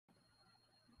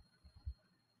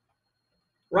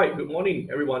Right, good morning,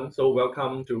 everyone. So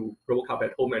welcome to RoboCup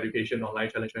at Home Education Online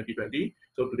Challenge 2020.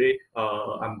 So today,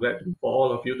 I'm glad for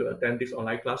all of you to attend this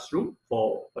online classroom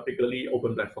for particularly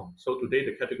open platform. So today,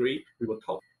 the category we will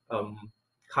talk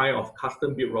kind of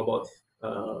custom-built robots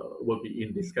will be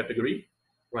in this category.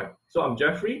 Right, so I'm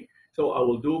Jeffrey. So I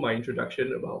will do my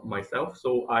introduction about myself.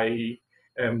 So I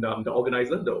am the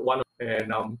organizer, the one,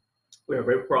 and we are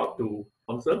very proud to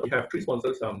sponsor. We have 3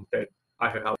 sponsors that I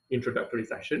have our introductory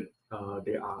session.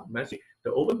 They are Masswork,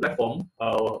 the open platform.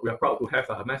 We are proud to have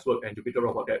Masswork and Jupyter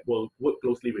Robot that will work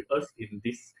closely with us in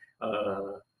this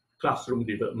classroom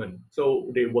development.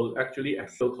 So they will actually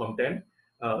excel content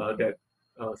that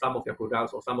some of their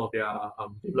products or some of their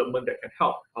development that can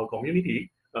help our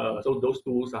community. So those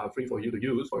tools are free for you to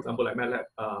use. For example, like MATLAB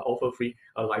offer free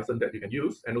license that you can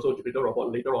use. And also Jupyter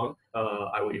Robot later on,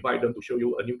 I will invite them to show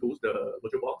you a new tools, the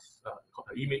VirtualBox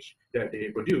image that they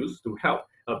produce to help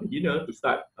a beginner to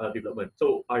start development.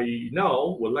 So I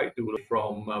now would like to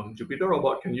from Jupyter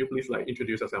Robot. Can you please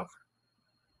introduce yourself?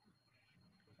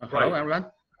 Hello, everyone.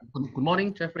 Good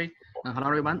morning, Jeffrey. Hello,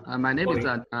 everyone. My name is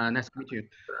nice to meet you.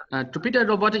 Jupyter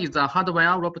Robot is a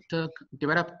hardware robot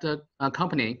developed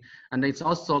company, and it's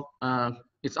also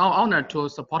it's our honor to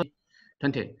support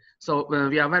 20. So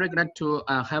we are very glad to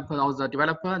help all the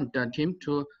developer and the team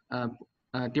to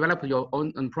develop your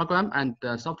own program and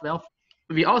software.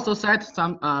 We also set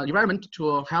some environment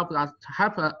to help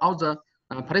all the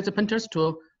participants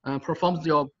to perform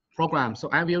your program. So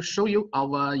I will show you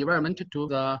our environment to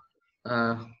the.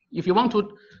 If you want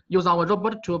to use our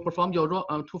robot to perform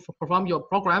your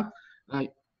program,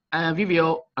 and we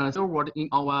will forward in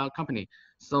our company.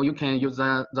 So you can use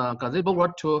the gazebo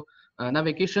board to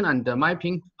navigation and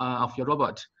mapping of your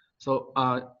robot. So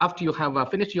after you have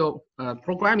finished your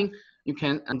programming, you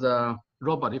can the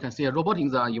robot. You can see a robot in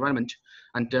the environment,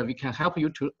 and we can help you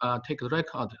to take the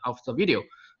record of the video.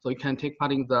 So you can take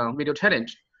part in the video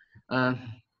challenge.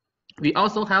 We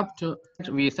also have to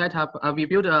we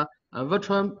build a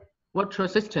virtual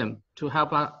system to help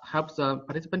the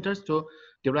participants to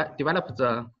develop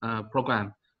the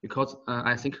program, because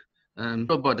I think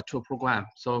robot to program.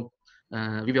 So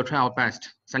we will try our best.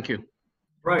 Thank you.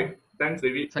 Right. Thanks,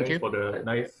 David. Thanks for the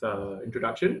nice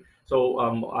introduction. So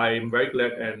I'm very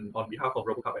glad, and on behalf of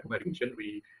RoboCup at Home Education,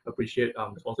 we appreciate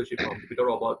the sponsorship from Jupyter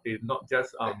Robot. They not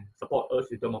just support us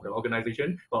in terms of the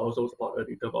organization, but also support us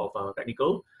in terms of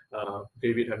technical.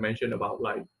 David had mentioned about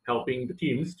helping the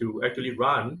teams to actually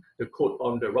run the code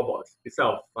on the robots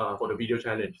itself for the video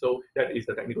challenge. So that is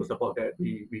the technical support that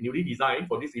we newly designed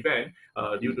for this event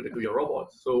due to the Your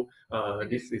Robots. So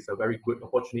this is a very good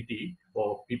opportunity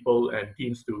for people and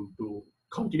teams to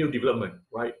continue development,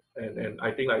 right? And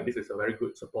I think this is a very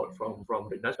good support from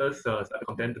the investors start the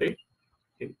content today.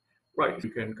 Okay. Right, you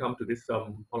can come to this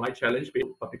online challenge page,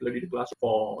 particularly the class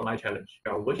for online challenge.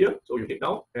 Over here, so you hit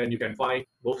now, and you can find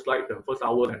both slides, the first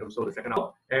hour and also the second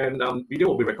hour. And video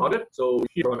will be recorded. So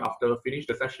here on, after finish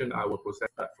the session, I will process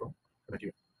that from the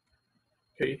material.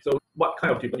 Okay, so what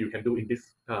kind of development you can do in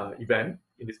this event,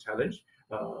 in this challenge?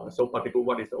 So particularly,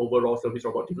 what is the overall service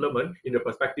robot development in the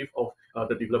perspective of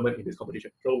the development in this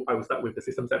competition? So I will start with the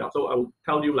system setup. So I will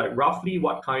tell you roughly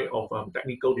what kind of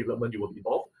technical development you will be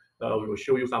involved. We will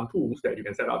show you some tools that you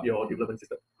can set up your development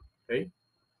system. Okay.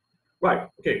 Right.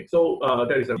 Okay. So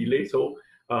there is a delay. So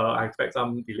I expect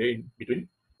some delay in between.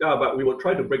 But we will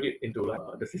try to break it into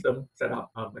the system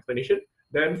setup explanation.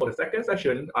 Then for the second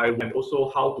session, I will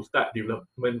also how to start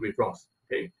development with ROS.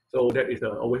 Okay, so that is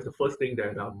always the first thing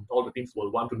that all the teams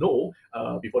will want to know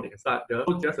before they can start.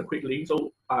 So just a quick link.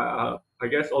 So I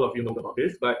guess all of you know about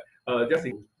this, but just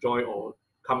to join or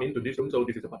come into this room, so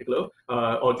this is a particular,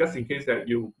 or just in case that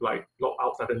you log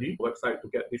out suddenly, website to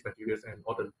get these materials and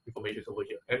all the information is over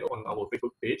here, and on our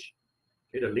Facebook page.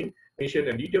 Okay, the link, information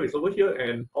and detail is over here,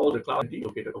 and all the cloud is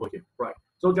located over here. Right.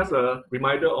 So just a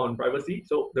reminder on privacy.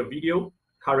 So the video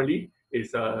currently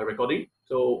is recording.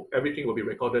 So everything will be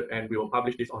recorded, and we will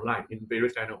publish this online in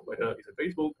various channels, whether it's on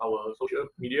Facebook, our social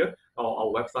media, or our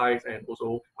websites, and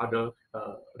also other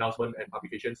announcements and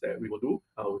publications that we will do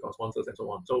with our sponsors and so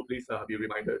on. So please be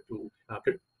reminded to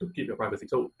keep your privacy.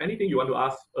 So anything you want to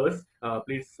ask us,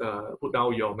 please put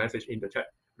down your message in the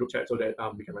group chat so that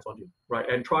we can respond to you. Right,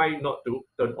 and try not to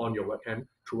turn on your webcam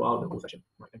throughout the whole session.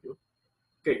 Right, thank you.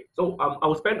 Okay, so I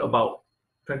will spend about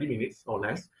 20 minutes or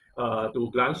less to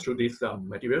glance through this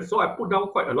materials. So I put down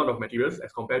quite a lot of materials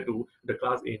as compared to the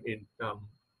class in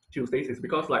Tuesdays is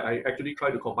because like I actually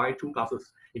try to combine two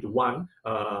classes into one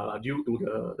due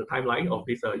to the timeline of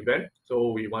this event.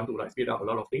 So we want to like speed up a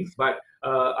lot of things. But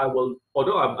I will,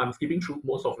 although I'm skipping through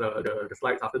most of the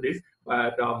slides after this,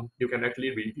 but you can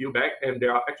actually review back, and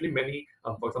there are actually many,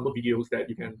 for example, videos that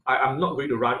you can. I'm not going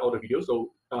to run all the videos,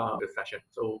 so the session.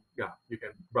 So yeah, you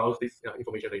can browse this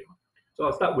information later on. So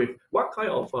I'll start with what kind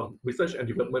of research and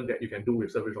development that you can do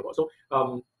with service robots. So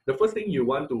the first thing you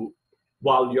want to,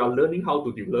 while you are learning how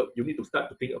to develop, you need to start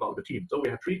to think about the team. So we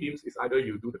have three teams. It's either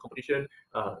you do the competition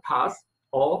task,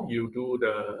 or you do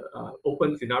the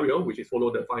open scenario, which is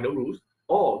follow the final rules,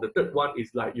 or the third one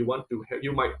is like you want to have,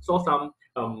 you might saw some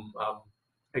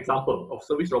example of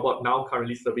service robot now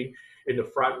currently serving in the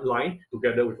front line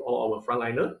together with all our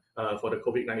frontliner for the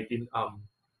COVID-19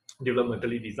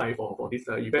 developmentally designed for this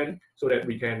event, so that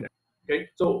we can, okay,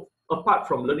 so apart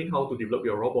from learning how to develop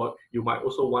your robot, you might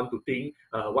also want to think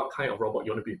what kind of robot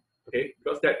you want to build, okay,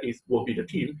 because that will be the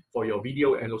theme for your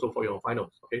video and also for your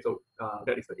finals, okay, so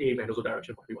that is the aim and also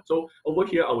direction for everyone. So over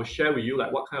here, I will share with you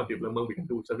like what kind of development we can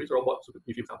do with service robots to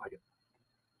give you some idea.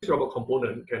 This robot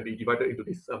component can be divided into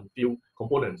these few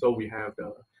components. So we have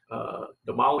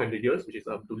the mouth and the ears, which is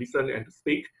to listen and to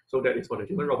speak. So that is for the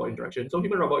human-robot interaction. So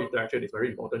human-robot interaction is very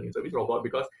important in service robot,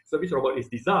 because service robot is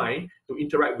designed to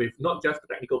interact with not just the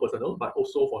technical personnel, but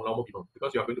also for normal people.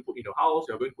 Because you are going to put in your house,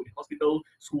 you are going to put in hospital,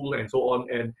 school, and so on,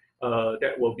 and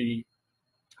that will be,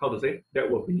 how to say, that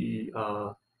will be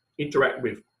interact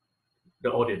with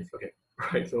the audience. Okay,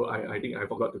 right. So I think I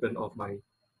forgot to turn off my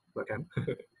webcam.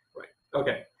 Right.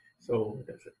 Okay. So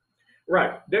that's it.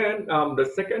 Right, then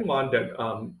the second one that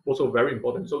also very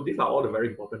important, so these are all the very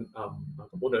important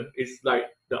component, is like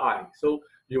the eye. So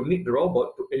you need the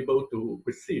robot to able to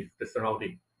perceive the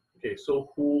surrounding. Okay, so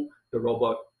who the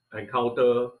robot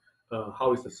encounter,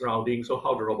 how is the surrounding, so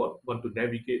how the robot want to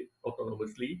navigate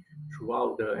autonomously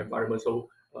throughout the environment. So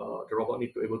the robot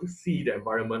need to able to see the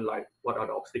environment, like what are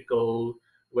the obstacles,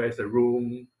 where's the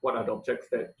room, what are the objects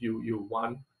that you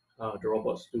want the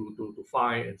robots to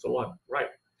find, and so on, right?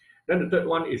 Then the third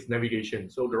one is navigation.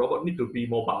 So the robot need to be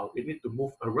mobile. It needs to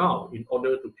move around in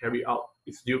order to carry out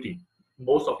its duty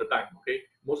most of the time, okay?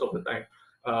 Most of the time.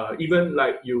 Even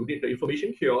like you need the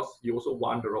information kiosk, you also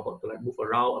want the robot to like move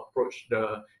around, approach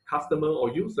the customer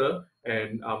or user,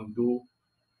 and to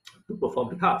perform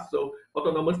the task. So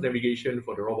autonomous navigation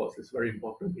for the robots is very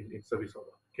important in service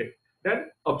robot. Okay.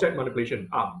 Then object manipulation,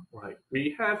 arm, right?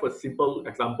 We have a simple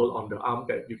example on the arm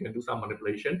that you can do some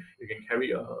manipulation. You can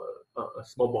carry a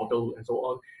small bottle and so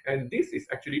on. And this is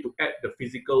actually to add the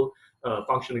physical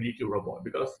functionality to robot,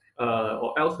 because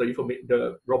or else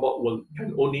the robot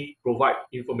can only provide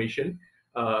information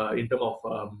in terms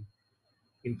of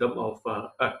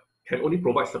can only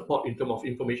provide support in terms of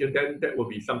information. Then that will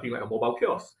be something like a mobile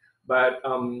kiosk. But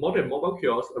more than mobile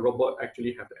kiosk, a robot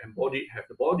actually have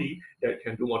the body that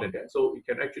can do more than that. So it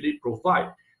can actually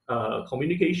provide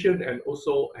communication and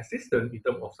also assistance in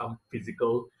terms of some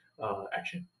physical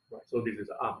action. Right. So this is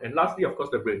the arm. And lastly, of course,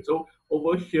 the brain. So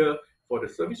over here, for the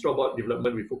service robot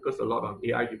development, we focus a lot on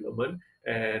AI development,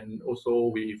 and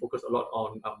also we focus a lot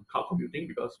on cloud computing,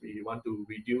 because we want to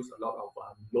reduce a lot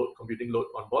of computing load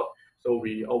on board. So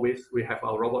we have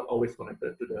our robot always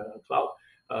connected to the cloud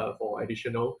for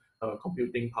additional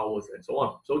computing powers and so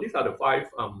on. So these are the five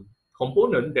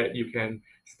components that you can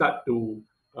start to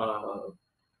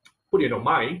put in your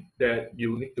mind, that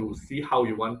you need to see how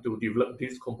you want to develop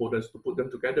these components to put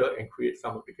them together and create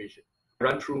some application.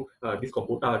 Run through this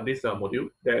module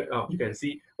that you can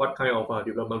see what kind of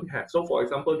development we have. So for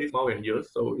example, this mouth and ears,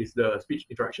 so is the speech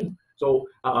interaction. So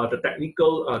the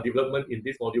technical development in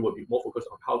this module will be more focused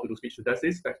on how to do speech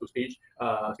synthesis, text-to-speech,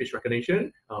 speech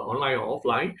recognition, online or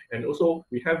offline. And also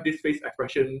we have this face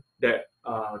expression that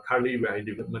currently we are in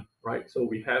development, right? So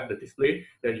we have the display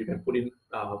that you can put in,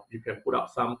 you can put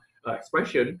up some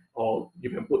expression, or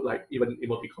you can put like even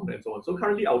emoticon and so on. So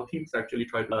currently our teams actually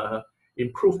try to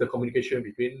improve the communication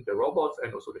between the robots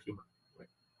and also the human.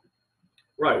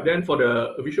 Right, then for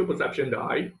the visual perception, the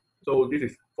eye. So this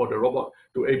is for the robot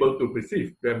to able to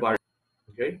perceive the environment.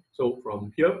 Okay, so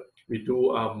from here we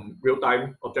do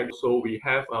real-time object. So we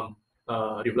have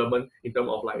development in terms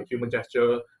of like human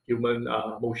gesture, human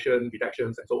motion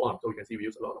detections, and so on. So you can see we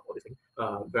use a lot of all these things.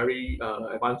 Very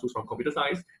advanced tools from computer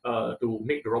science to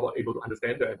make the robot able to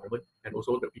understand the environment and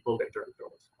also the people that interact with the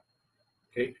robots.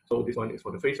 Okay, so this one is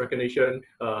for the face recognition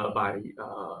by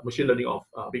machine learning of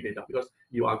big data, because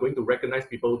you are going to recognize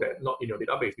people that not in your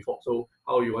database before. So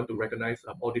how you want to recognize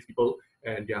all these people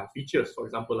and their features, for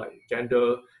example, like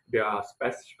gender, there are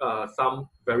some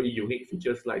very unique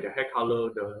features like the hair color,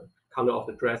 the color of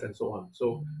the dress, and so on.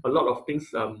 So a lot of things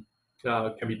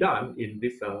can be done in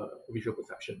this visual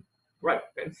perception. Right,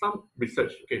 and some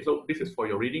research. Okay, so this is for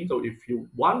your reading. So if you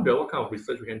wonder what kind of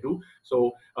research we can do,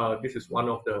 so this is one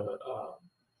of the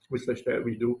research that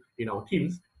we do in our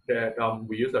teams, that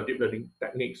we use our deep learning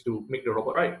techniques to make the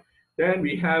robot right. Then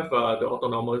we have the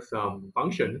autonomous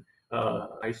function,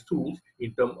 nice tools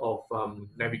in terms of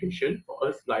navigation for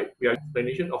us, like we are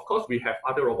explanation. Of course, we have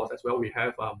other robots as well. We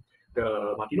have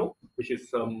the Martino, which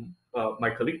is my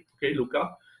colleague, okay,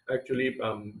 Luca, actually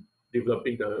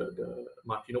developing the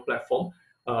Martino platform,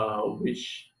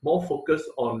 which more focus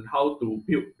on how to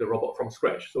build the robot from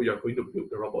scratch. So you're going to build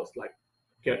the robots, like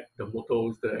get the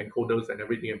motors, the encoders, and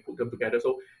everything, and put them together.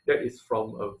 So that is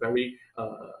from a very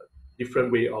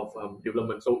different way of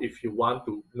development. So if you want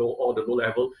to know all the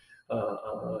low-level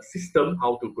system,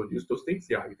 how to produce those things,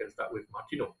 yeah, you can start with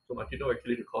Martino. So Martino,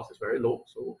 actually the cost is very low,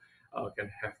 so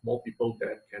can have more people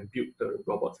that can build the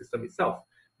robot system itself.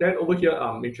 Then over here,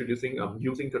 I'm introducing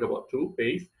using Turtlebot 2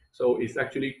 base. So it's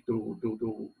actually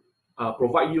to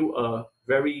provide you a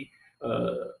very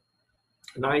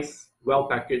nice,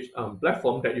 well-packaged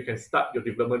platform that you can start your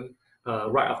development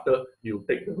right after you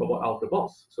take the robot out of the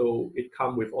box. So it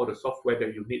comes with all the software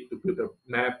that you need to build the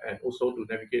map and also to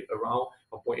navigate around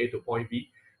from point A to point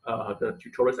B. The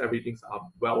tutorials, everything are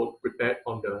well prepared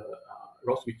on the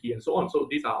ROS Wiki and so on. So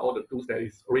these are all the tools that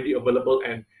is already available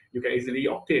and you can easily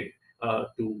obtain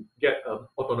to get an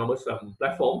autonomous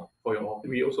platform for your.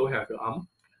 We also have the ARM,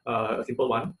 a simple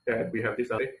one that we have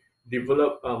this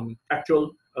develop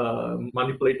actual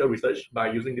manipulator research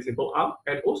by using this simple ARM.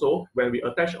 And also, when we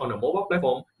attach on a mobile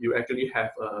platform, you actually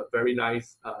have a very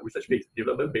nice research base,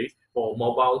 development base for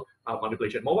mobile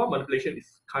manipulation. Mobile manipulation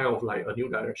is kind of like a new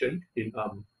direction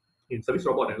in service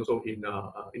robot and also in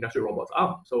industrial robots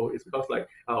ARM. So it's because like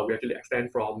we actually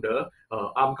extend from the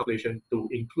ARM calculation to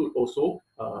include also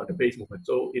the base movement.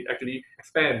 So it actually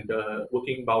expand the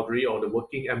working boundary or the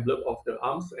working envelope of the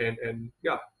arms, and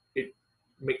yeah, it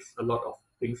makes a lot of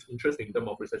things interesting in terms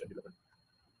of research and development.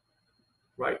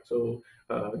 Right, so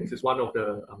this is one of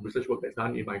the research work that's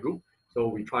done in my group. So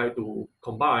we try to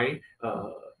combine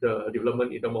the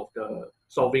development in terms of the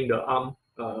solving the arm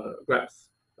grabs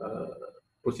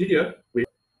procedure with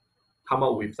come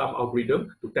up with some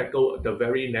algorithm to tackle the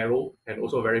very narrow and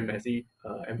also very messy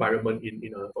environment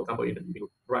in a, for example, in the living room,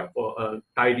 right, for a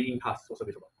tidying task for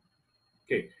service robot.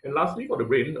 Okay, and lastly for the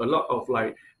brain, a lot of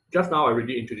like just now I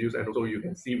already introduced, and also you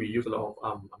can see we use a lot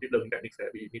of deep learning techniques that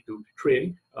we need to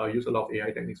train, use a lot of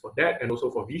AI techniques for that, and also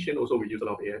for vision, also we use a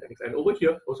lot of AI techniques. And over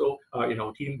here, also in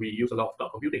our team, we use a lot of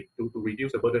cloud computing to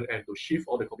reduce the burden and to shift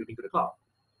all the computing to the cloud,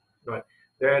 right?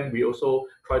 Then we also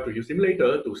try to use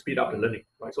simulator to speed up the learning,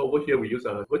 right? So over here we use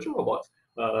a virtual robot.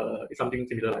 It's something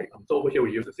similar like, so over here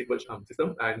we use the SigVerge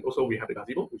system, and also we have the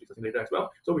Gazebo, which is a simulator as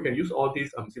well. So we can use all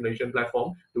these simulation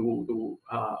platform to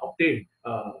obtain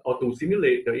or to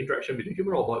simulate the interaction between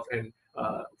human robots, and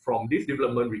from this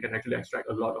development we can actually extract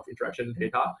a lot of interaction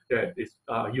data that is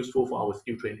useful for our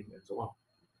skill training and so on.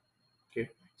 Okay.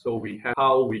 So we have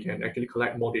how we can actually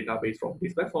collect more database from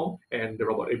this platform, and the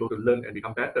robot able to learn and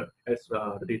become better as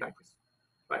the data increase,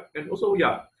 right? And also,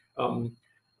 yeah,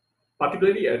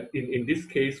 particularly in this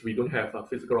case, we don't have a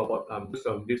physical robot,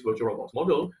 this virtual robots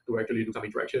model to actually do some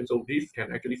interaction. So this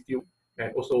can actually still,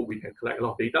 and also we can collect a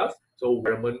lot of data. So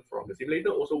environment from the simulator.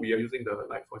 Also, we are using the,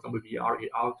 like for example, VR,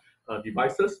 AR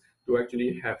devices to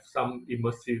actually have some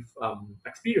immersive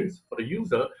experience for the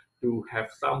user to have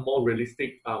some more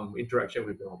realistic interaction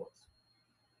with the robots.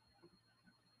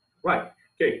 Right.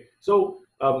 Okay. So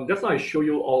just now I show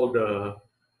you all the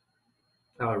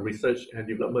research and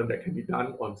development that can be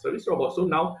done on service robots. So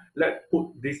now let's put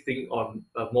this thing on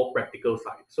a more practical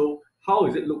side. So how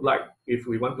does it look like if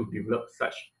we want to develop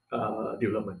such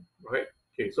development, right?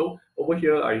 Okay, so over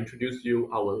here I introduce you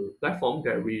our platform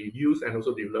that we use and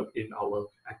also develop in our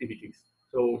activities.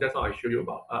 So just now I show you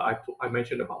about, I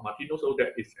mentioned about Martino, so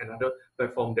that is another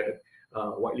platform that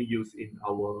widely used in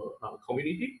our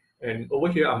community. And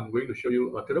over here, I'm going to show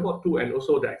you Turtlebot 2 and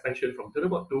also the extension from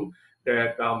Turtlebot 2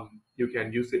 that you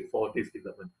can use it for this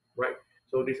development, right?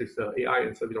 So this is AI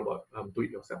and service robot do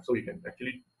it yourself. So you can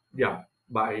actually, yeah,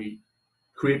 by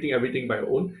creating everything by your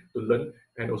own to learn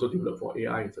and also develop for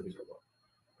AI and service robot.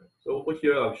 Right. So over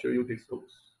here, I'll show you this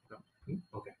hooks.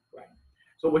 Okay, right.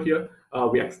 So over here,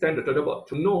 we extend the Turtlebot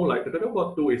to know like the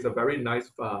Turtlebot 2 is a very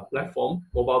nice platform,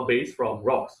 mobile-based from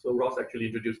ROS. So ROS actually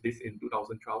introduced this in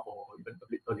 2012 or even a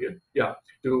bit earlier. Yeah,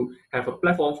 to have a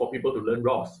platform for people to learn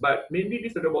ROS. But mainly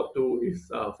this Turtlebot 2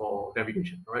 is for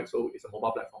navigation, right? So it's a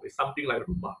mobile platform. It's something like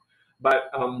Roomba.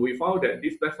 But we found that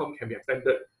this platform can be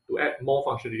extended to add more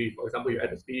functionality. For example, you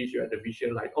add the speech, you add the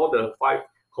vision, like all the 5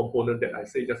 component that I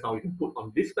say just now, you can put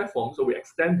on this platform. So we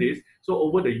extend this. So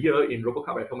over the year in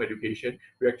RoboCup at Home Education,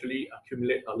 we actually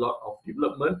accumulate a lot of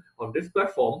development on this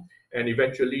platform, and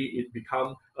eventually it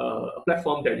become a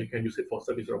platform that you can use it for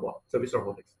service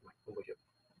robotics, like over here.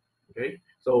 Okay,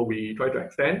 so we try to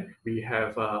extend. We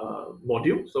have a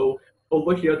module. So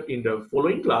over here in the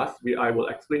following class, I will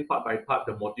explain part by part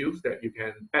the modules that you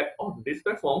can add on this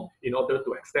platform in order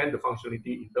to extend the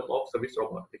functionality in terms of service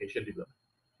robot application development.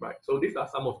 Right. So these are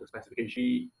some of the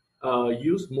specifications.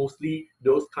 Use mostly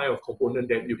those kind of components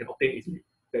that you can obtain easily,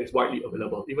 that is widely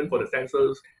available. Even for the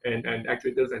sensors and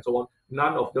actuators and so on,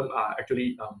 none of them are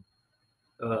actually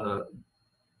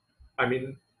I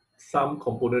mean, some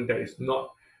component that is not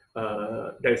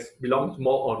that belongs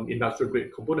more on industrial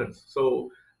grade components.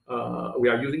 So we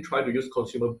are try to use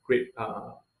consumer grade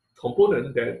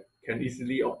component that can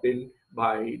easily obtain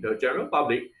by the general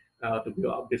public to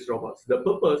build up these robots. The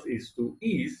purpose is to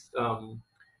ease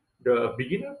the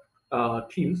beginner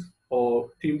teams, or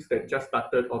teams that just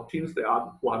started, or teams that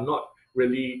who are not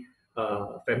really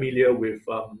familiar with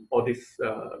all these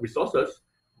resources,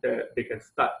 that they can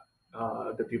start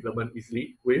the development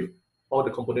easily with all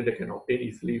the components they can obtain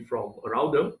easily from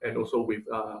around them, and also with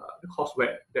the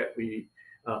courseware that we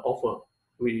offer.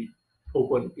 We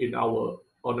open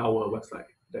on our website,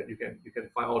 that you can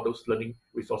find all those learning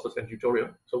resources and tutorial.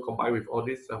 So combined with all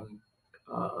these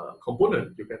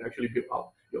component, you can actually build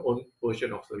out your own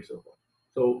version of service robot.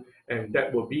 So, and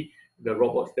that will be the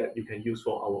robots that you can use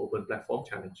for our open platform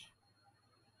challenge.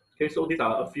 Okay, so these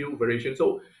are a few variations.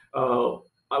 So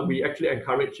we actually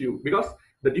encourage you, because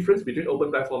the difference between open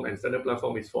platform and standard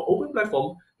platform is, for open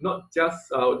platform, not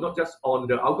just on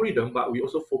the algorithm, but we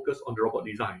also focus on the robot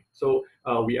design. So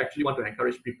we actually want to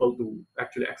encourage people to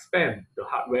actually expand the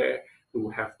hardware, to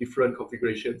have different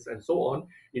configurations and so on,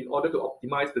 in order to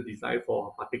optimize the design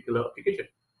for a particular application,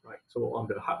 right? So on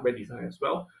the hardware design as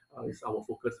well is our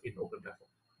focus in open platform.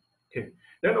 Okay,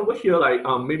 then over here, like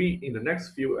maybe in the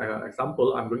next few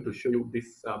example, I'm going to show you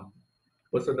this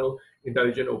personal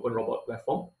intelligent open robot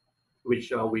platform,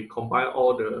 which we combine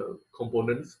all the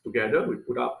components together, we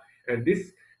put up, and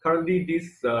currently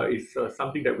this is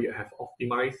something that we have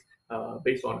optimized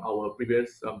based on our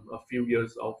previous a few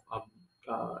years of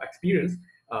experience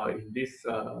in this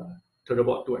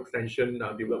Turtlebot 2 extension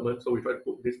development. So we try to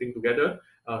put this thing together.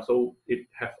 So it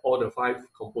has all the 5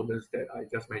 components that I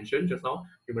just mentioned just now: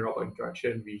 human robot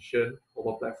interaction, vision,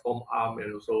 mobile platform, arm,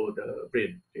 and also the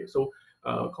brain. Okay, so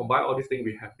combine all these things,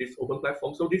 we have this open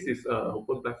platform. So this is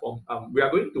open platform. We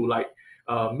are going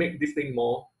to make this thing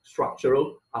more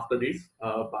structural after this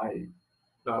by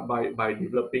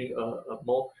developing a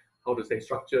more, how to say,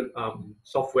 structured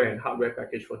software and hardware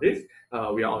package for this.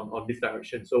 We are on this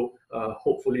direction. So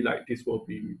hopefully, like, this will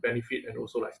be benefit and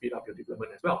also like speed up your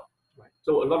development as well. Right.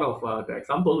 So a lot of the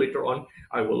example later on,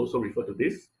 I will also refer to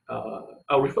this.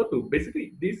 I'll refer to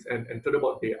basically this and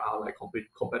Turtlebot. They are like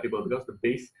compatible, because the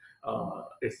base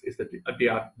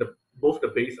both the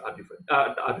base are different,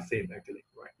 are the same actually.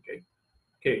 Right. Okay.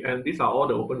 Okay. And these are all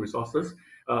the open resources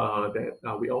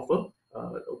that we offer.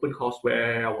 Open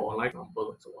courseware, our online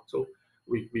example, and so on. So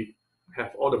we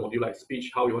have all the module like speech,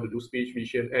 how you want to do speech,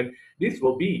 vision, and this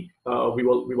will be we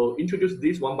will introduce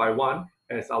this one by one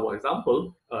as our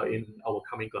example in our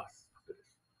coming class.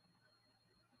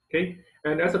 Okay,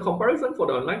 and as a comparison for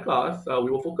the online class, we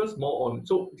will focus more on,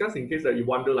 so just in case that you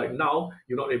wonder, like, now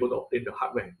you're not able to obtain the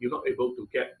hardware, you're not able to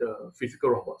get the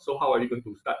physical robot, so how are you going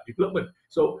to start development?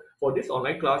 So for this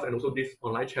online class and also this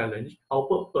online challenge, our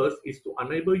purpose is to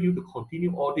enable you to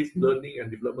continue all this learning and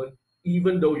development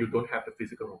even though you don't have the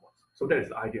physical robots. So that is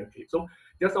the idea actually. So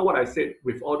just now what I said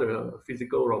with all the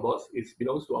physical robots, it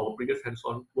belongs to our previous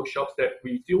hands-on workshops that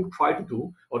we still try to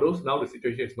do, although now the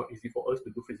situation is not easy for us to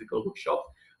do physical workshops,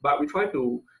 but we try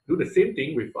to do the same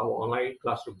thing with our online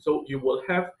classroom. So you will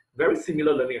have very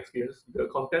similar learning experience. The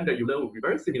content that you learn will be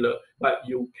very similar, but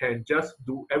you can just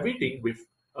do everything with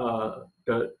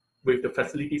the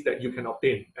facilities that you can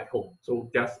obtain at home.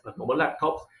 So just a normal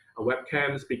laptops, a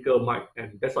webcam, speaker, mic,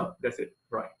 and that's it,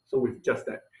 right? So with just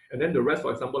that. And then the rest,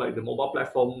 for example, like the mobile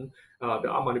platform, the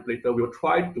arm manipulator, we'll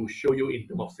try to show you in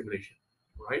terms of simulation,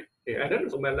 right? Okay. And then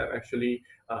also MATLAB actually,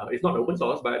 it's not open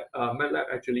source, but MATLAB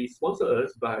actually sponsors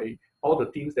us by all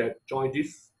the teams that join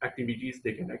these activities.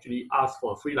 They can actually ask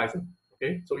for a free license.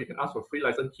 Okay, so you can ask for a free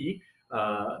license key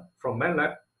from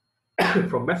MATLAB,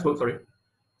 from Maxwell, sorry,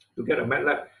 to get a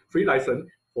MATLAB free license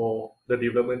for the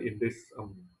development in this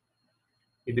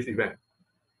event.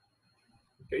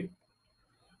 Okay.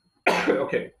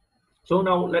 Okay. So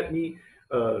now let me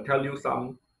tell you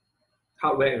some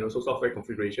hardware and also software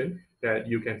configuration that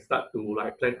you can start to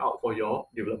like plan out for your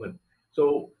development.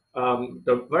 So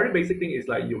The very basic thing is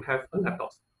like you have a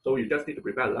laptop. So you just need to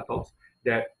prepare a laptop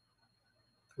that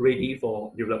ready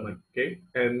for development, okay?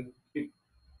 And it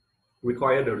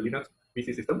require the Linux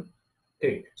PC system.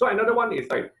 Okay, so another one is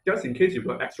like just in case you've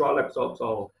got extra laptops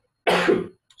or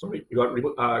sorry, you got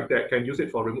remote that can use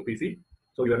it for remote PC.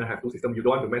 So you're gonna have two systems. You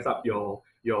don't want to mess up your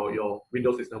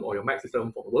Windows system or your Mac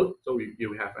system for work. So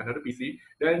you have another PC.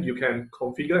 Then you can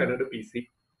configure another PC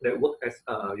that work as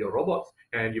your robots,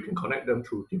 and you can connect them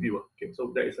through TeamViewer. Okay,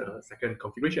 so that is a second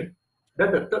configuration.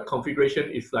 Then the third configuration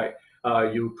is like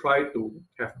you try to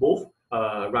have both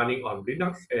running on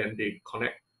Linux, and they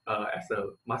connect as a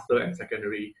master and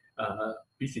secondary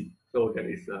PC. So that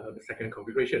is the second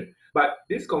configuration. But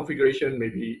this configuration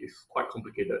maybe is quite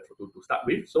complicated to start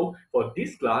with. So for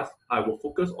this class, I will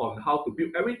focus on how to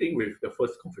build everything with the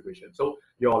first configuration. So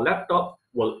your laptop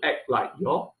will act like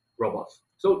your robots.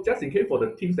 So just in case for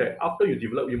the things that after you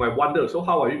develop, you might wonder, so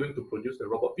how are you going to produce the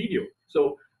robot video?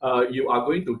 So you are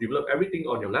going to develop everything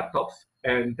on your laptops,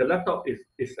 and the laptop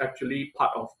is actually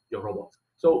part of your robots.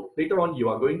 So later on, you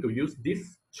are going to use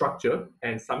this structure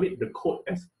and submit the code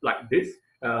as like this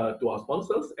to our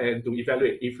sponsors and to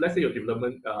evaluate if, let's say, your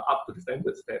development up to the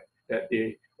standards that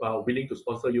they are willing to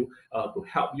sponsor you to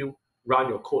help you run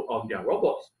your code on their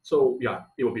robots. So yeah,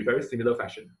 it will be very similar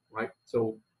fashion, right?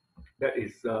 So that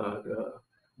is the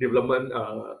development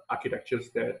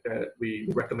architectures that we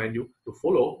recommend you to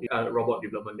follow in robot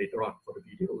development later on for the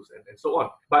videos and so on.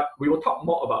 But we will talk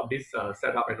more about this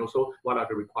setup and also what are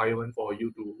the requirements for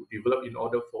you to develop in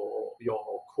order for your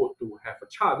code to have a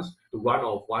chance to run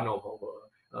off one of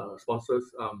our sponsors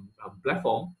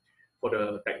platform for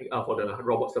the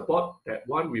robot support. That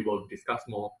one we will discuss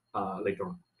more later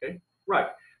on. Okay, right.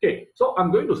 Okay, so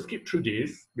I'm going to skip through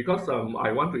this because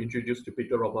I want to introduce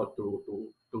Jupyter Robot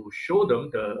to show them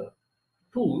the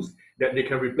tools that they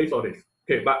can replace all this.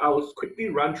 Okay, but I will quickly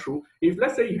run through. If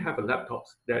let's say you have a laptop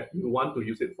that you want to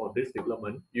use it for this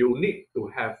development, you need to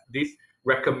have this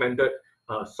recommended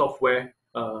software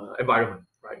environment,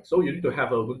 right? So you need to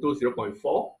have a Ubuntu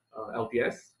 0.4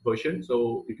 LTS version,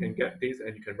 so you can get this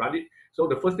and you can run it. So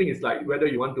the first thing is like whether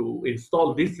you want to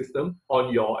install this system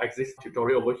on your existing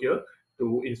tutorial over here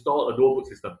to install a dual boot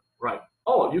system, right?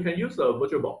 Or you can use a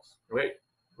VirtualBox, right?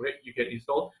 Right? You can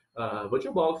install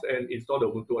VirtualBox and install the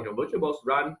Ubuntu on your VirtualBox,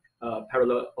 run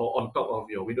parallel or on top of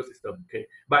your Windows system. Okay,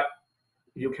 but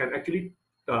you can actually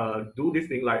do this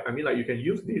thing like you can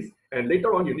use this, and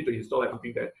later on you need to install like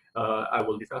something that I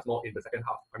will discuss more in the second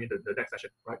half. The next session,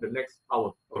 right? The next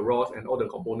hour, ROS and all the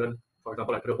components, for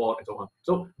example, like the board and so on.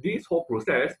 So this whole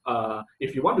process,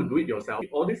 if you want to do it yourself,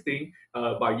 all these things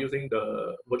by using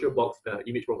the VirtualBox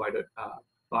image provided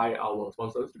by our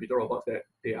sponsors, Jupyter Robots, that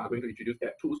they are going to introduce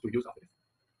that tools to use after this.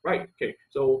 Right. Okay.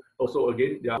 So also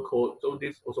again, their code. So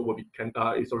this also will be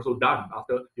is also done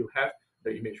after you have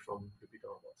the image from Jupyter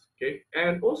Robots. Okay.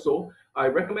 And also, I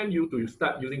recommend you to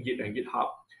start using Git and GitHub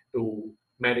to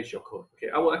manage your code.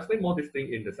 Okay. I will explain more this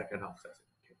thing in the second half session.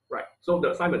 Okay. Right. So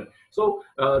the assignment. So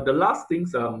the last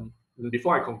things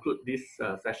before I conclude this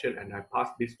session and I pass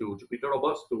this to Jupyter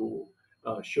Robots to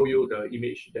show you the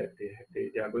image that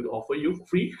they are going to offer you for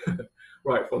free,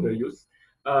 right, for the use.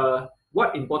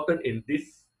 What important in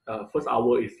this first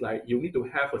hour is like you need to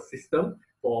have a system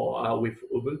for with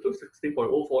Ubuntu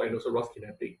 16.04 and also ROS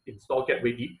Kinetic install get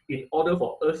ready in order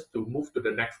for us to move to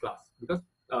the next class. Because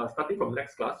starting from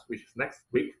next class, which is next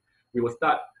week, we will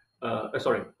start.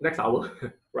 Next hour,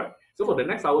 right? So for the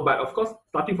next hour, but of course,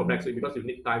 starting from next week because you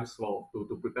need time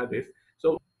to prepare this.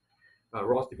 So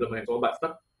ROS development and so on.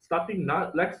 But starting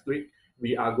next week,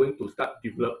 we are going to start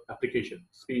develop application,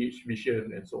 speech,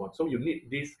 vision, and so on. So you need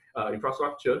this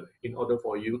infrastructure in order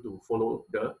for you to follow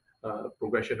the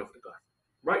progression of the class,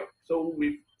 right? So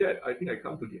with that, I think I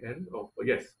come to the end of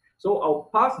yes. So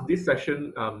I'll pass this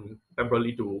session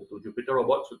temporarily to Jupyter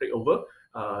Robots to take over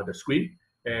the screen,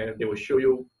 and they will show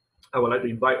you. I would like to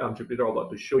invite Jupyter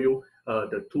Robot to show you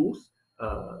the tools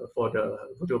for the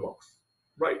VirtualBox,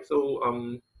 right?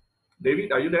 So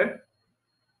David, are you there?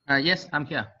 Yes, I'm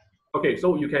here. Okay,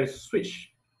 so you can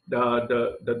switch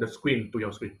the screen to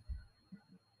your screen.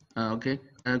 Okay.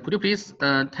 Could you please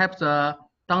type the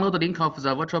download link of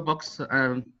the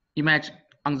VirtualBox image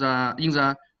in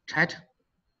the chat?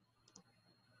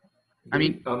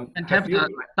 Okay, and type the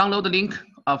download link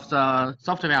of the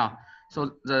software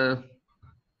so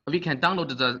we can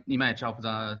download the image of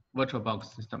the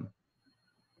VirtualBox system.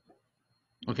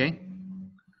 Okay.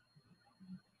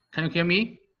 Can you hear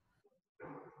me?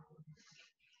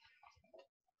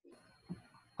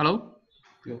 Hello?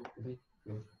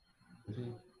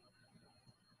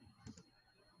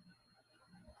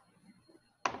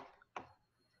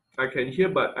 I can hear,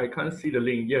 but I can't see the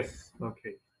link. Yes.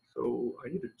 Okay. So I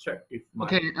need to check if my.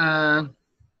 Okay.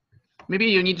 Maybe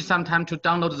you need some time to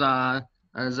download the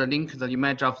link, the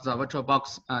image of the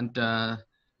VirtualBox and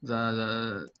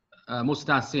the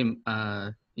Musta sim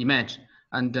image.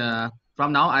 And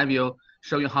from now, I will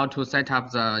show you how to set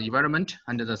up the environment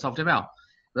and the software.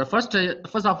 The first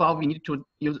of all, we need to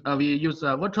use we use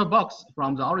VirtualBox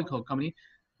from the Oracle company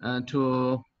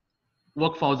to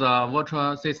work for the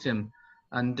virtual system.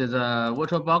 And the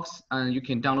VirtualBox, you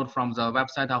can download from the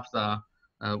website of the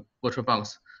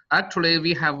VirtualBox. Actually,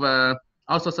 we have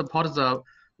also support the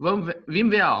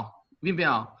VMware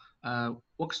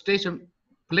workstation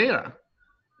player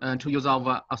to use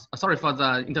our. Sorry for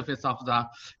the interface of the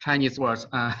Chinese words.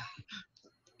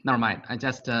 Never mind. I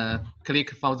just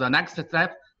click for the next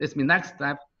step. This means next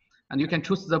step, and you can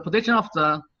choose the position of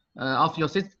the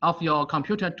of your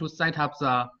computer to set up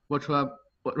the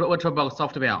VirtualBox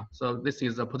software. So this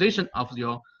is the position of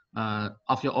your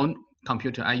own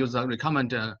computer. I use the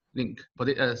recommend link for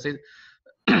the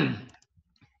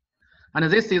and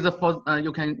this is for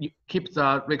you can keep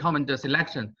the recommend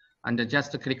selection and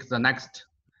just click the next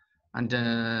and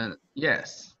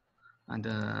yes, and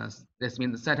this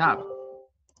means setup.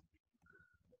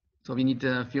 So we need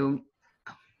a few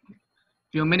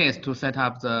minutes to set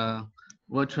up the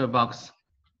VirtualBox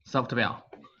software.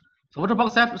 So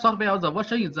VirtualBox software, the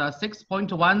version is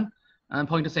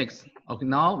 6.1.6. Okay,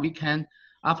 now we can,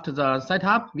 after the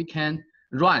setup, we can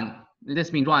run.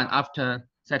 This means run after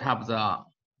set up the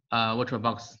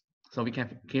VirtualBox. So we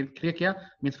can click here,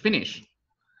 means finish.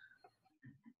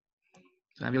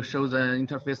 So I will show the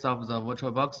interface of the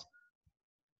VirtualBox.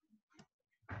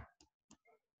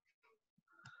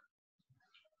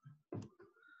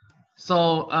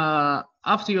 So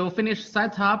after you finish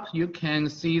setup, you can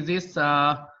see this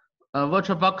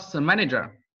VirtualBox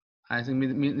manager. I think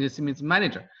this means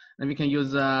manager. And we can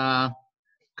use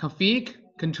config,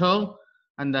 control,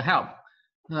 and help.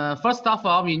 First of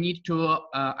all, we need to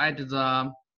add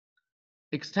the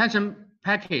extension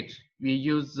package. We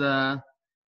use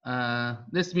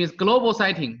this means global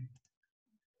setting.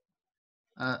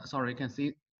 Sorry, you can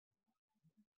see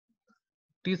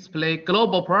display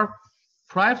global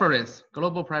preference,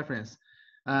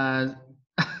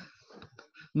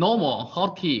 normal,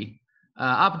 hotkey,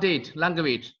 update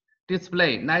language,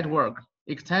 display, network,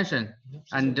 extension,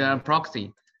 and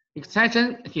proxy.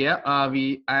 Extension here, I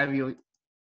will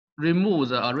remove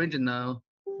the original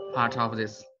part of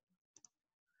this.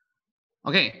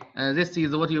 Okay, this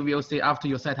is what you will see after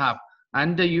you set up,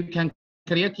 and you can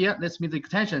click here. This means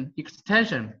extension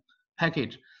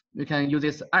package. You can use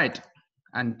this add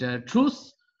and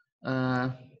choose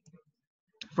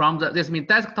from this means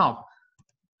desktop.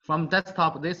 From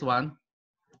desktop, this one,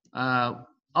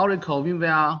 Oracle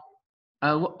VM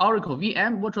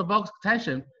VirtualBox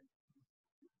extension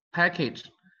package,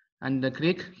 and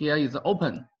click here is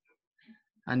open,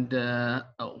 and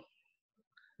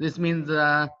this means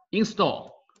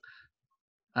install,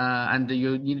 and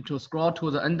you need to scroll to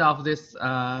the end of this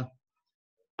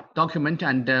document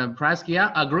and press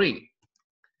here agree.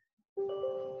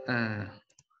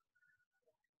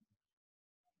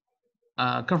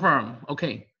 Confirm.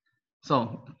 Okay,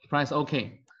 so press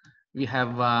OK. We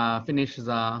have finished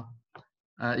the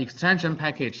extension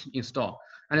package install,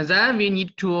 and then we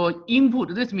need to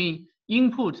input. This means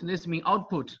input. This means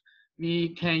output. We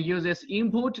can use this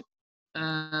input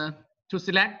to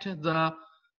select the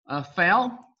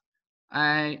file.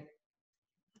 I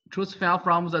choose file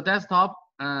from the desktop.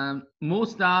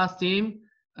 Musta sim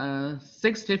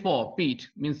 64-bit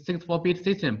means 64-bit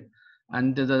system,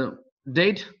 and the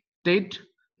date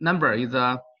number is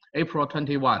April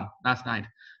 21 last night,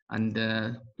 and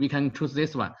we can choose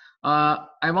this one.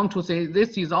 I want to say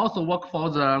this is also work for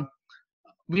the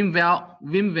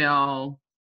VMware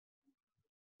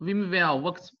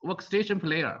workstation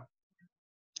player.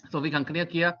 So we can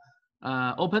click here,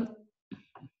 open,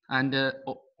 and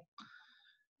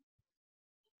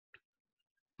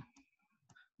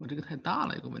我这个太大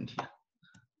了，有个问题。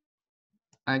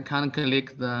I can't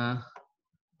click the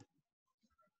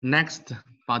next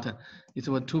button. It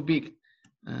was too big.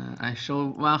 I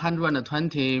show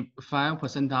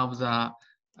 125% of the.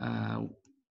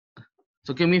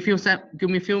 So give me a few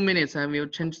minutes. I will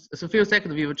change. So few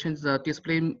seconds. We will change the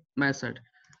display method.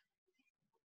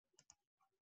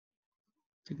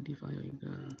 这个地方有一个。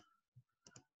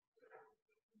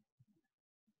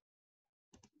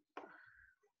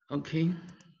Okay.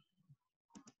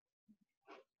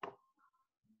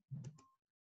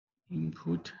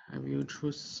 Input, I will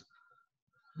choose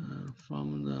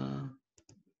from the,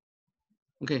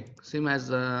 okay, same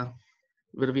as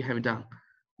what we have done.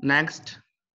 Next,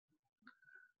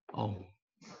 Oh,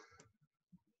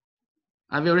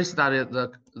 I will restart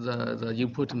the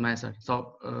input method.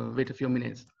 So wait a few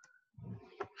minutes.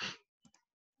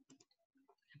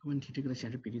 问题这个的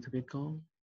显示比例特别高。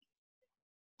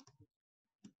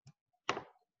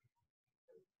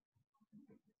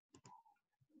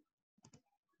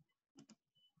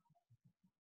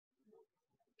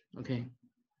Okay.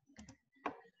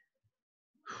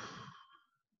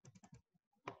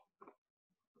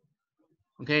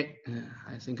 Okay,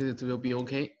 I think it will be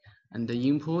okay. And the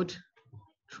input,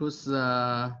 choose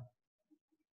the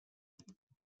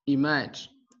image,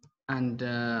 and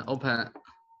open.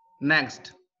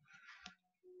 Next.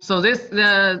 So this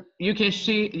you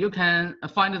can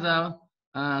find the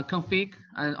config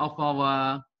of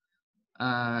our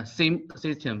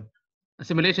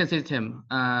simulation system.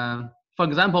 For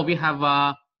example, we have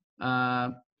a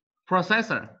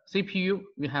processor CPU.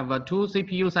 We have two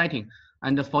CPU setting,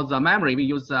 and for the memory we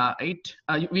use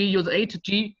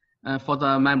 8G for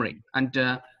the memory. And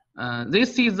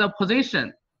this is the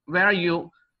position where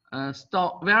you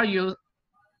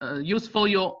use for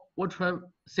your virtual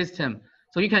system.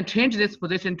 So you can change this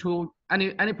position to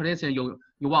any position you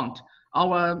want.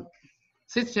 Our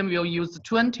system will use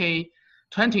 20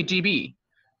 GB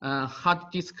hard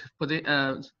disk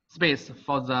space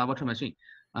for the virtual machine,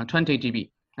 20 GB.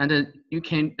 And you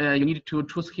need to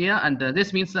choose here, and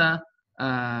this means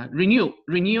renew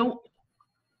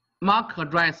MAC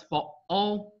address for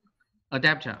all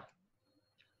adapter,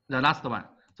 the last one.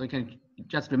 So you can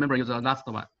just remember use the last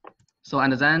one. So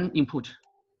and then input.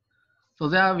 So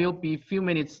there will be few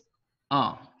minutes.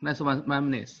 That's 1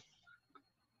 minute.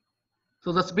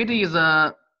 So the speed is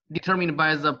determined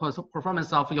by the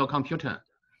performance of your computer.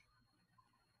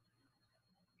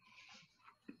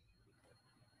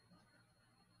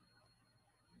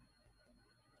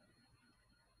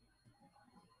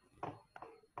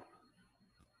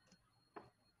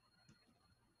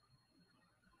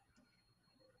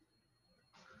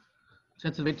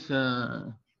 Just wait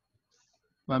 1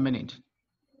 minute.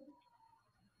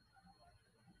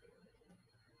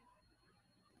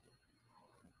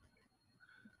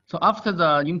 So after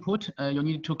the input, you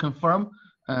need to confirm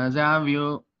there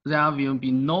will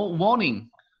be no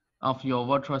warning of your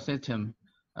virtual system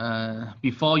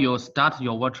before you start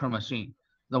your virtual machine.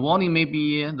 The warning may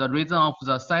be the reason of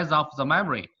the size of the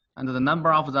memory and the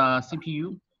number of the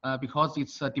CPU because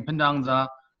it's dependent on the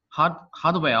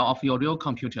hardware of your real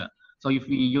computer. So if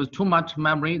we use too much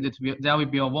memory, there will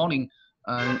be a warning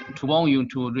to warn you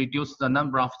to reduce the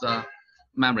number of the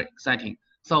memory setting.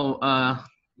 So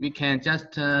we can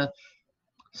just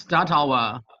start.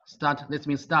 This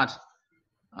means start.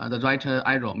 The right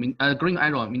arrow mean green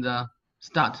arrow means the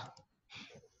start.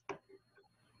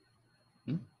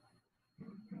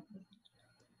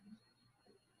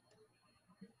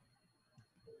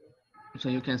 So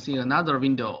you can see another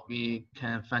window. We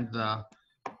can find the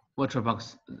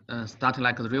VirtualBox start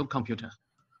like the real computer.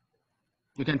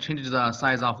 You can change the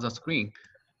size of the screen.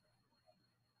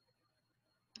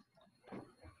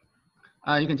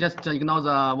 You can just ignore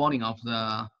the warning of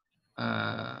the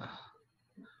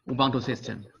Ubuntu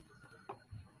system.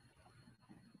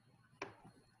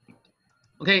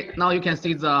 Okay, now you can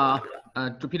see the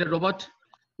Jupyter Robot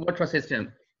virtual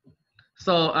system.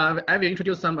 So I will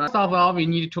introduce some. First of all, we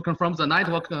need to confirm the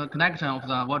network connection of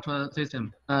the virtual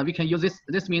system. We can use this.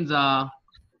 This means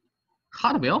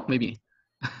hardware, maybe.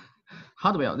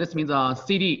 Hardware. This means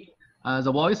CD,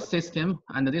 the voice system,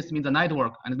 and this means the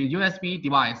network, and the USB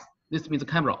device. This means the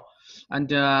camera, and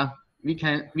we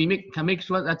can make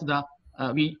sure that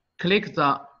we click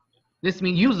the. This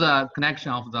means user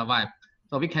connection of the web.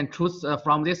 So we can choose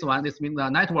from this one. This means the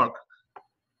network.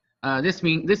 This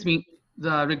means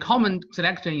the recommended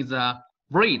selection is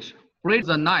bridge. Bridge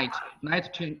the night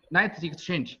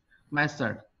exchange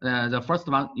method. The first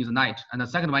one is night, and the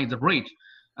second one is the bridge.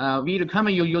 We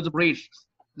recommend you use bridge.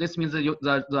 This means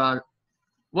the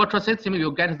virtual system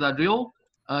will get the real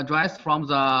address from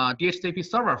the DHCP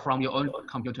server from your own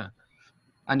computer,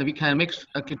 and we can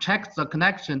check the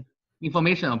connection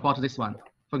information about this one.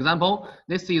 For example,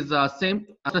 this is the same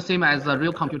as the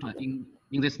real computer in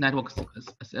this network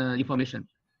information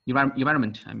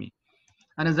environment. I mean,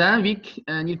 and then we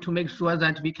need to make sure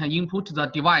that we can input the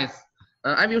device.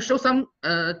 I will show some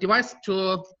device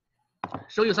to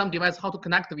show you some device how to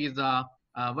connect with the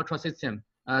virtual system.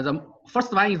 The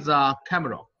first one is the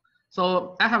camera.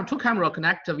 So I have two cameras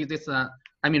connected with this.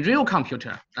 Real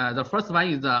computer. The first one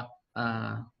is the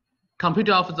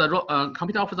computer of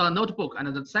the notebook,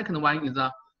 and the second one is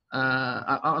a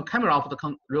camera of the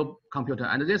real computer,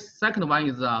 and this second one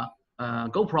is a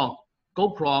GoPro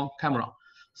camera.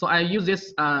 So I use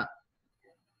this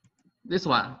this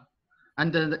one,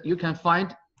 and you can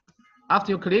find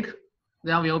after you click,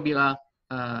 there will be a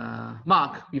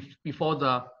mark before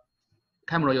the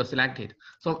camera you selected.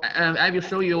 So I will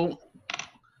show you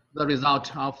the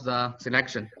result of the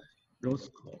selection.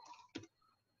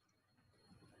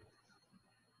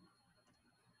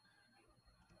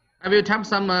 I will type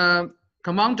some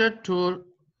command to,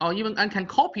 or even I can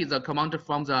copy the command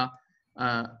from the,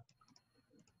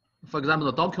 for example,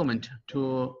 the document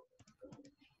to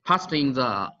paste in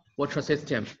the virtual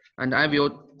system, and I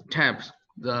will type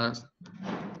the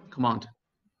command.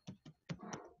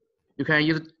 You can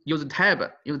use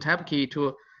tab key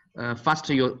to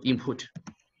faster your input.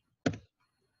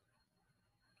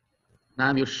 Now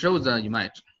I will show the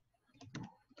image.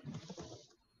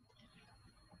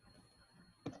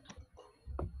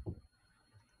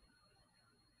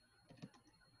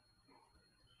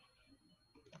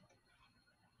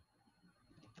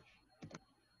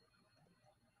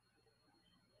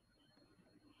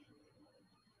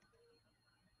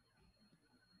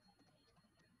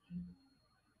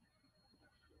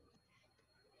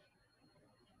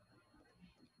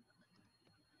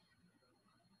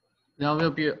 There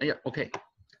will be, yeah, okay,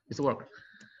 it's work.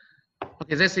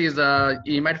 Okay, this is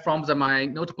image from my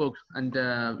notebook, and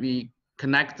we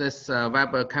connect this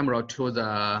web camera to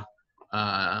the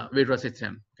visual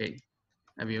system. Okay,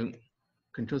 I will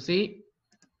Control C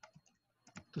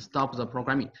to stop the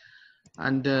programming.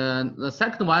 And the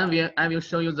second one, I will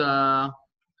show you the.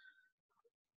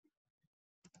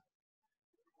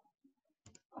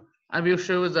 I will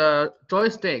show the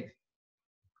joystick.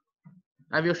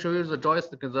 I will show you the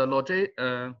joystick, the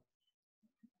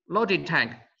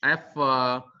Logitech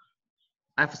F710.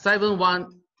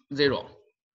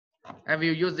 I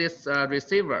will use this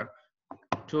receiver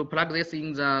to plug this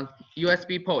in the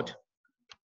USB port,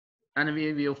 and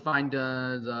we will find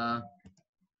the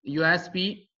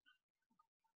USB.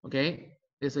 Okay,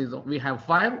 this is, we have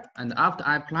 5, and after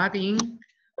I plug in,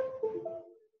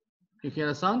 you hear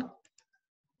the sound.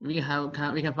 We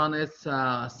can find it's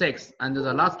 6, and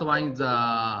the last one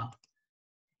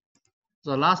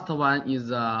is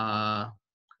the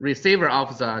receiver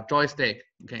of the joystick.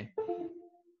 Okay,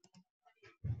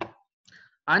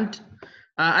 and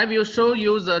I will show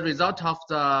you the result of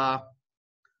the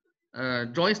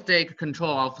joystick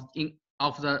control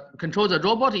control the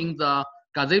robot in the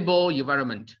gazebo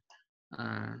environment.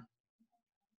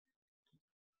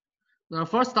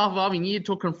 First of all, we need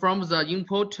to confirm the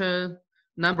input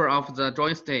number of the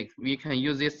joystick. We can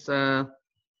use this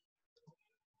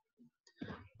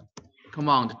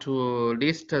command to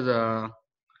list the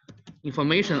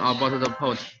information about the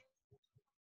port.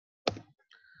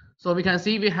 So we can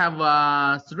see we have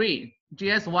 3,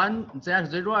 GS1,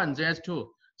 GS0, and GS2.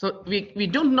 So we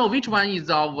don't know which one is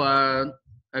our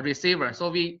receiver. So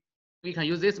we can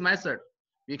use this method.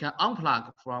 We can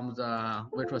unplug from the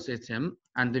virtual system,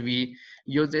 and we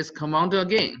use this command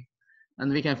again. And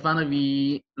we can find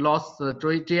we lost the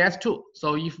GS2.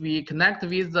 So if we connect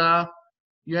with the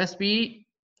USB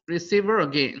receiver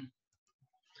again,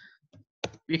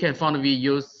 we can find we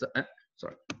use,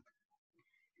 sorry.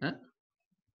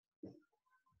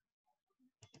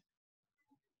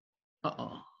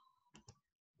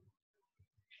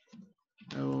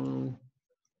 Oh,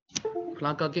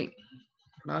 plug again,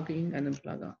 plug in and then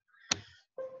plug out.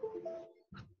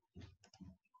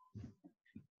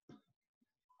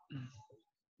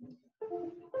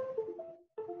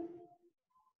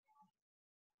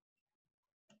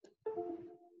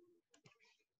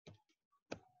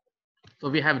 So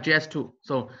we have GS2.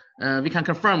 So we can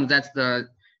confirm that the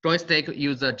joystick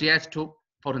uses the GS2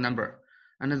 port number.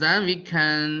 And then we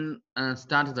can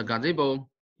start the gazebo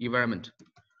environment.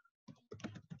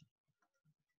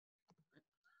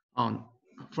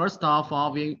 First of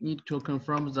all, we need to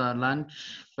confirm the launch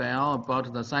file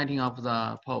about the setting of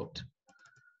the port.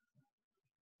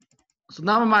 So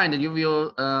never mind, you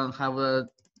will have an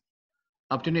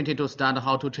opportunity to start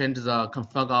how to change the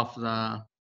config of the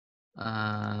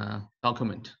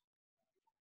document.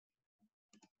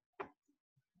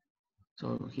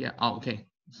 So here, okay,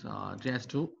 so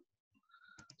GS2.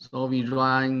 So we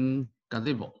run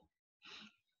gazebo.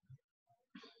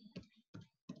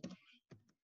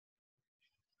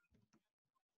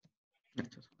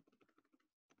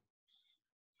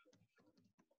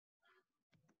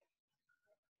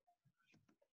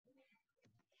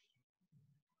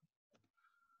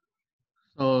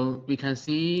 So we can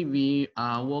see we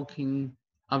are working,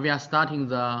 we are starting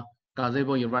the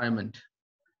gazebo environment.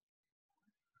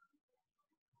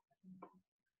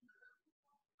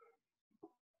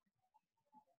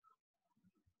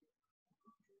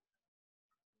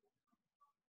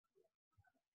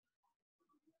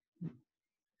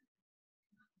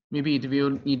 Maybe it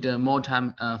will need more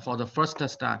time for the first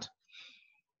start.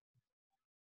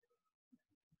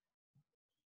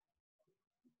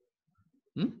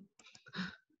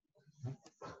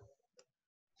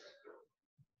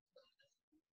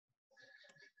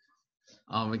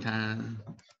 Or we can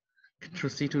Control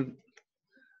C to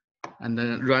and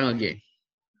then run again.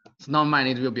 It's not mine,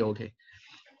 it will be okay.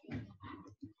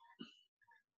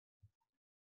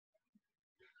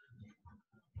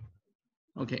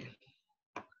 Okay.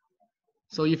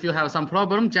 So if you have some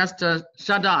problem, just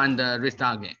shut down and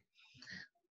restart again.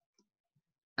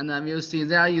 And then we'll see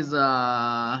there is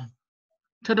a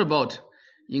turtlebot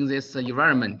in this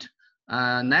environment.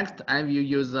 Next, I will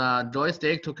use a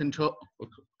joystick to control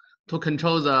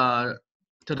the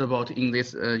turtlebot in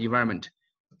this environment.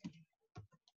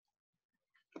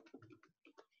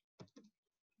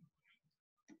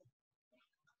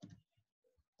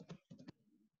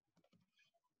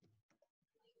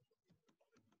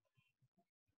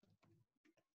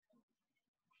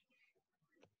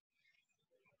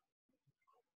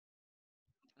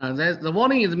 The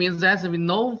warning means that with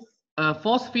no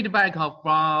force feedback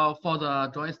for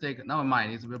the joystick. Never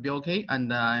mind, it will be okay.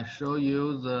 And I show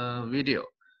you the video,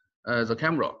 the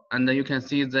camera, and you can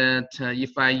see that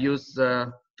if I use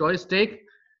the joystick,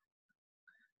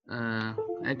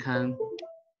 I can.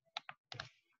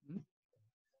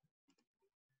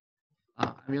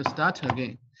 I will start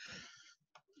again.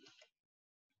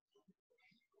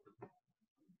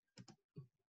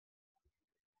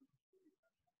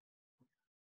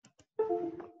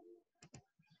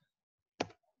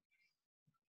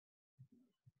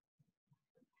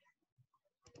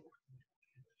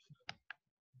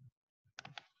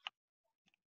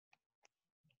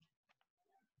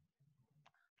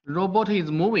 Robot is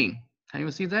moving. Can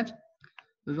you see that?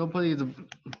 The robot is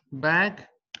back.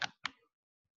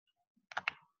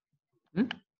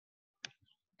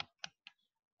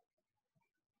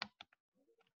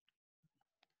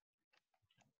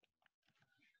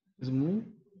 Is move.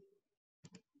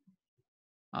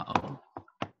 Uh-oh.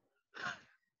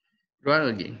 Run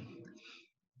again.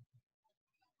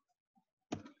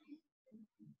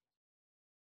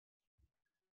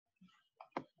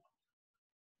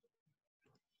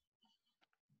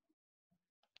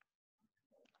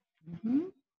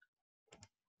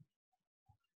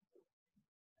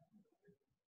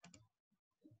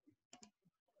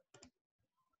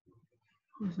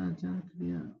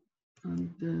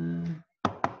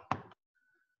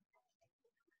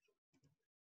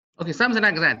 Okay, something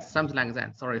like that. Something like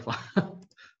that. Sorry for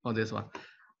for this one.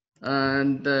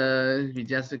 And we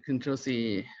just Control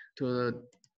C to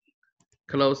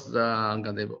close the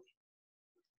gazebo.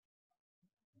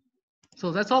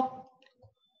 So that's all.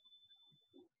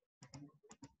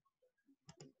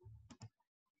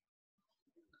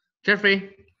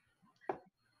 Jeffrey.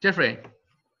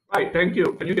 Right, thank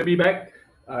you. Can you get me back?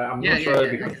 I'm not sure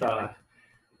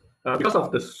because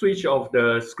of the switch of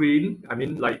the screen. I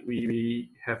mean, like we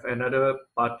have another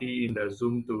party in the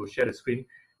Zoom to share the screen.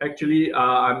 Actually,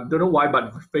 I don't know why,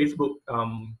 but Facebook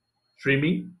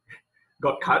streaming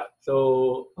got cut,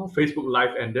 so Facebook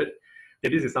Live ended.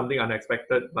 This is something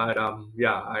unexpected, but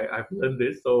yeah, I've learned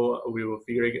this, so we will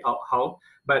figure it out how.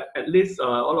 But at least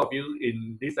all of you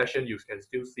in this session, you can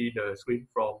still see the screen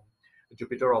from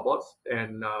Jupyter Robots,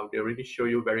 and they already show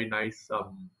you very nice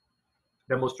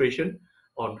demonstration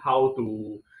on how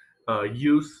to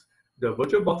use the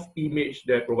VirtualBox image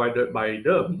that provided by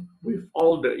them with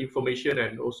all the information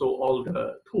and also all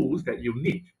the tools that you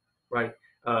need, right?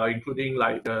 Including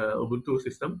like the Ubuntu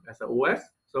system as an OS.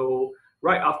 So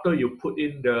right after you put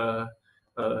in the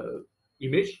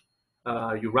image,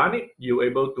 you run it, you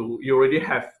already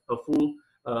have a full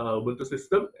Ubuntu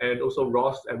system and also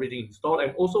ROS everything installed,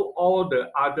 and also all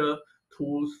the other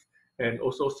tools and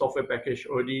also software package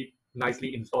already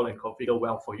nicely installed and configured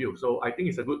well for you. So I think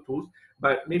it's a good tool.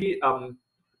 But maybe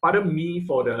pardon me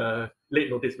for the late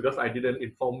notice because I didn't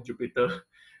inform Jupyter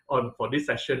for this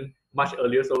session much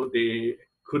earlier, so they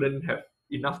couldn't have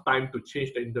enough time to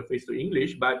change the interface to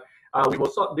English. But we will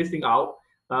sort this thing out.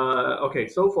 Okay,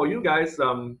 so for you guys,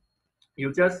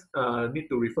 you just need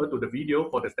to refer to the video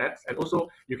for the steps, and also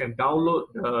you can download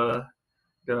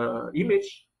the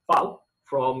image file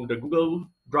from the Google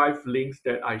Drive links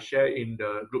that I share in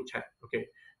the group chat. Okay,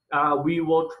 we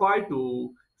will try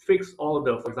to fix all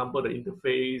the, for example, the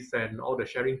interface and all the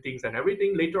sharing things and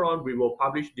everything. Later on, we will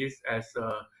publish this as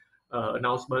a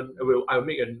announcement. I'll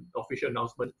make an official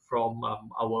announcement from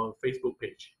our Facebook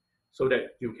page so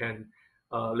that you can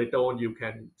later on you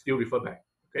can still refer back.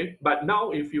 Okay, but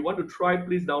now if you want to try,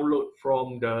 please download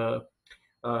from the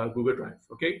Google Drive.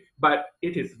 Okay, but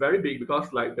it is very big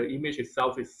because like the image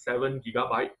itself is 7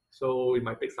 GB, so it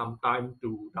might take some time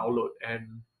to download,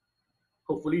 and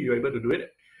hopefully you're able to do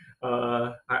it.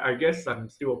 I guess I'm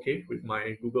still okay with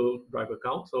my Google Drive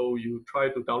account, so you try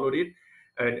to download it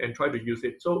and try to use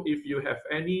it. So if you have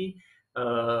any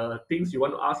things you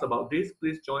want to ask about this,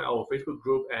 please join our Facebook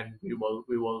group, and we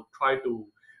will try to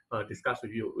discuss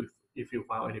with you if you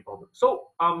find any problem. So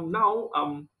now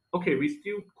okay, we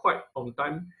still quite on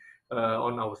time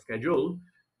on our schedule.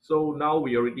 So now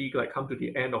we already like come to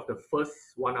the end of the first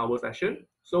 1 hour session.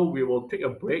 So we will take a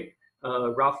break,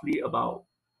 roughly about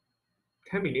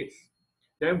 10 minutes.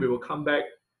 Then we will come back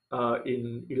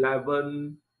in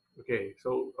 11. Okay,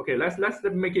 so okay, let's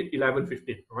make it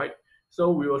 11:15. All right.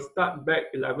 So we will start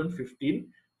back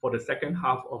 11:15 for the second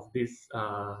half of this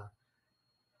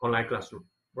online classroom.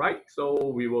 Right. So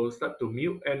we will start to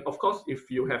mute. And of course,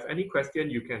 if you have any question,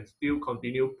 you can still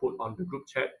continue put on the group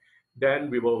chat. Then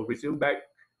we will resume back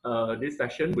this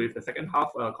session with the second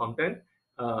half content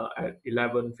at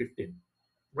 11:15.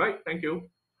 Right. Thank you.